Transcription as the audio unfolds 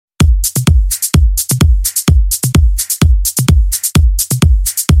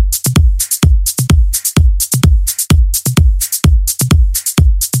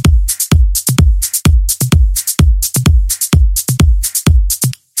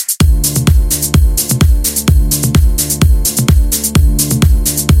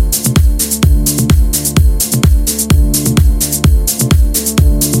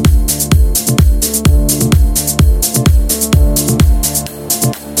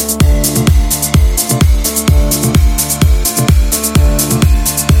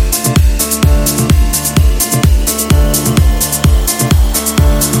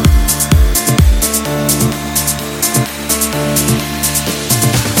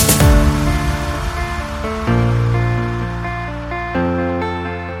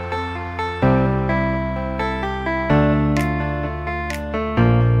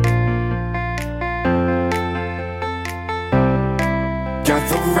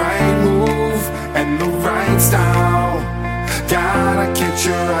right move and the right style. Gotta catch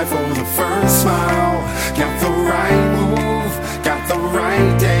your eye for the first smile. Got the right move, got the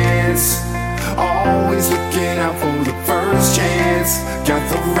right dance. Always looking out for the first chance. Got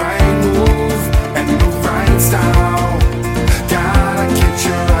the right move and the right style. Gotta catch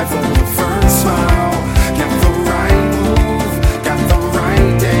your eye for the first smile. Got the right move, got the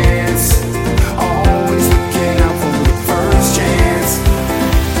right dance. Always looking out for the first chance.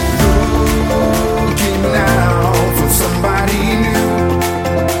 Looking out for somebody new.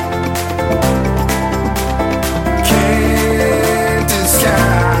 Can't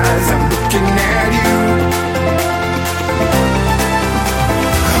disguise, I'm looking at you.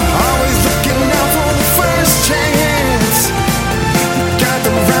 Always looking out for the first chance. Got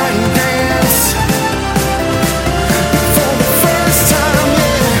the right dance. For the first time,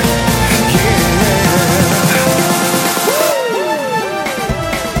 yeah,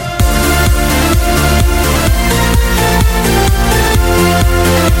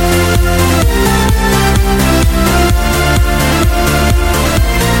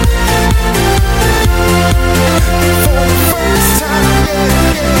 for the first time,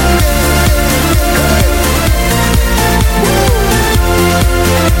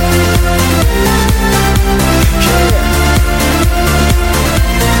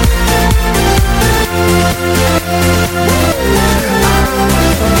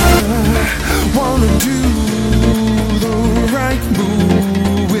 I wanna do the right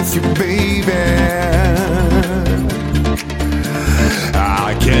move with you, baby.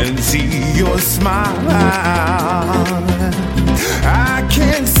 I can see your smile. I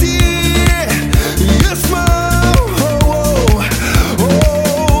can see your smile.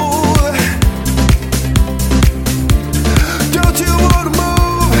 Don't you wanna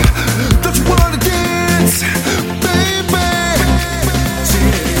move? Don't you wanna dance, baby?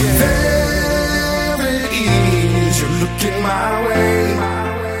 There it is, you're looking my way.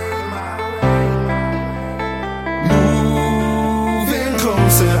 Moving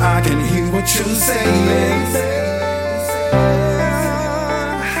closer, I can hear what you're saying.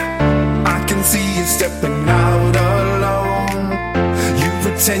 I can see you stepping out alone. You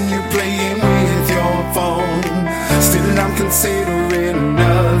pretend you're playing with your phone. Still I'm considering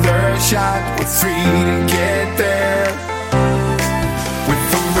another shot. We're free to get there. With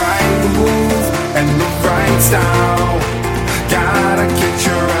the right move and the right style. Gotta get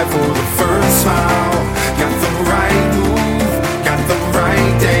your eye for the